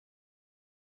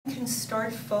One can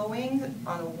start fauxing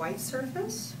on a white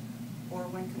surface, or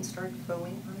one can start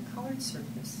fauxing on a colored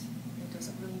surface. It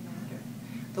doesn't really matter.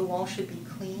 The wall should be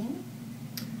clean.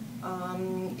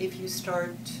 If you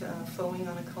start fauxing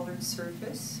on a colored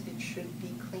surface, it should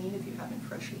be clean if you haven't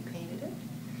freshly painted it.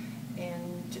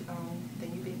 And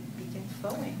then you begin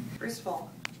fauxing. First of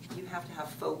all, you have to have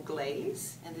faux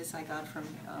glaze, and this I got from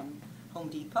Home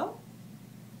Depot.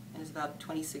 And it's about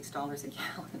 $26 a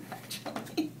gallon,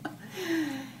 actually.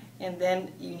 And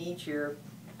then you need your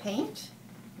paint.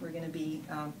 We're going to be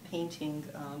painting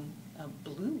a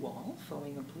blue wall,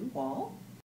 fauxing a blue wall.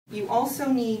 You also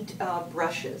need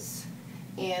brushes.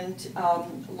 And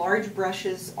large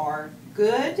brushes are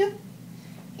good.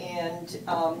 And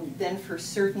then for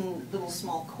certain little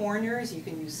small corners, you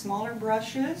can use smaller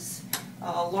brushes.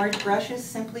 Large brushes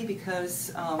simply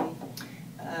because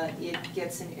it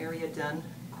gets an area done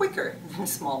quicker than a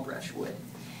small brush would.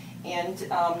 And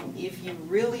if you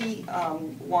really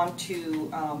want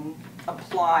to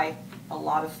apply a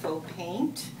lot of faux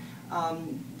paint,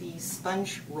 these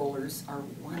sponge rollers are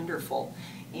wonderful.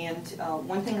 And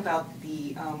one thing about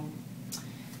these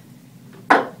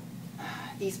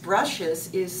brushes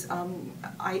is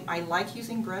I like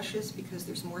using brushes because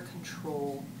there's more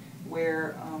control,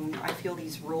 where I feel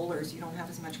these rollers, you don't have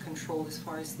as much control as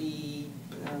far as the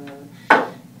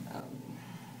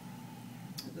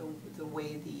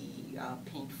way the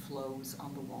paint flows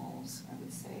on the walls, I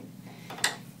would say.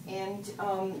 And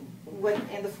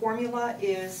the formula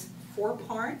is 4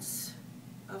 parts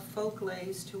of faux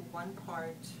glaze to 1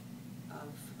 part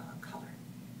of color.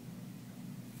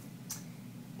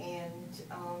 And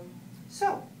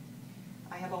so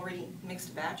I have already mixed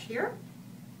a batch here.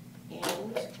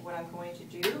 And what I'm going to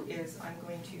do is I'm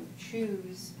going to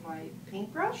choose my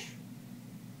paintbrush.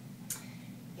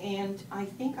 And I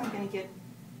think I'm going to get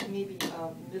maybe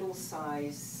a middle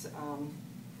size,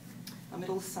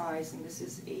 and this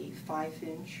is a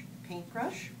 5-inch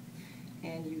paintbrush.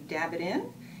 And you dab it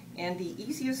in. And the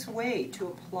easiest way to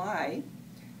apply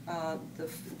the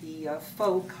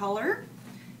faux color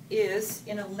is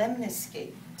in a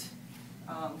lemnescate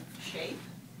shape.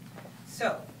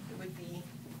 So it would be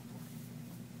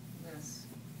this.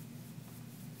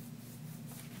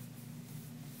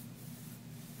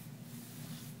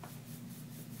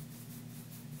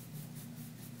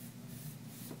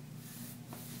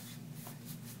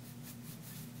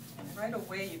 And right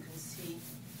away you can see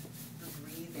the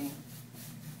breathing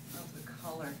of the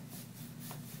color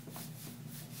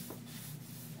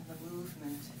and the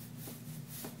movement.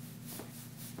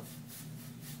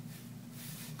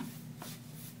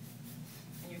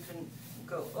 And you can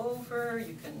go over,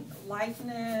 you can lighten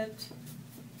it.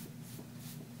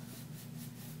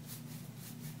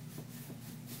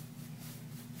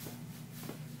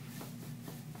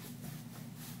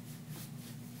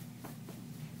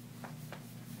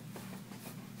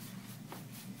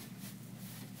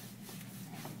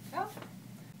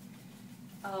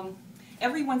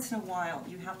 Every once in a while,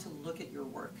 you have to look at your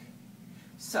work.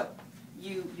 So,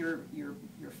 you're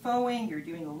fauxing, you're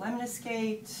doing a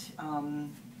lemnescate,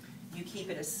 you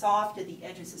keep it as soft at the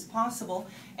edges as possible,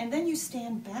 and then you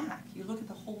stand back. You look at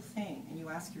the whole thing, and you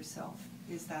ask yourself,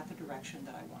 is that the direction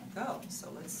that I want to go?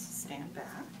 So let's stand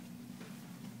back.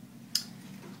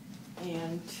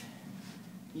 And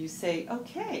you say,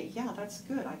 okay, yeah, that's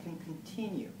good, I can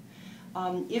continue.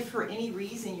 If for any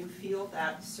reason you feel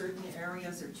that certain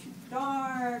areas are too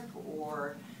dark,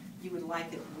 or you would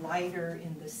like it lighter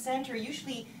in the center,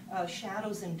 usually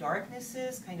shadows and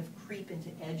darknesses kind of creep into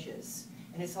edges.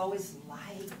 And it's always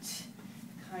light,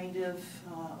 kind of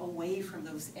away from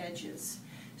those edges.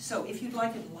 So if you'd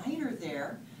like it lighter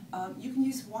there, you can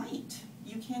use white.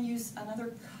 You can use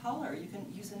another color. You can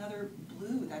use another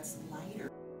blue that's lighter.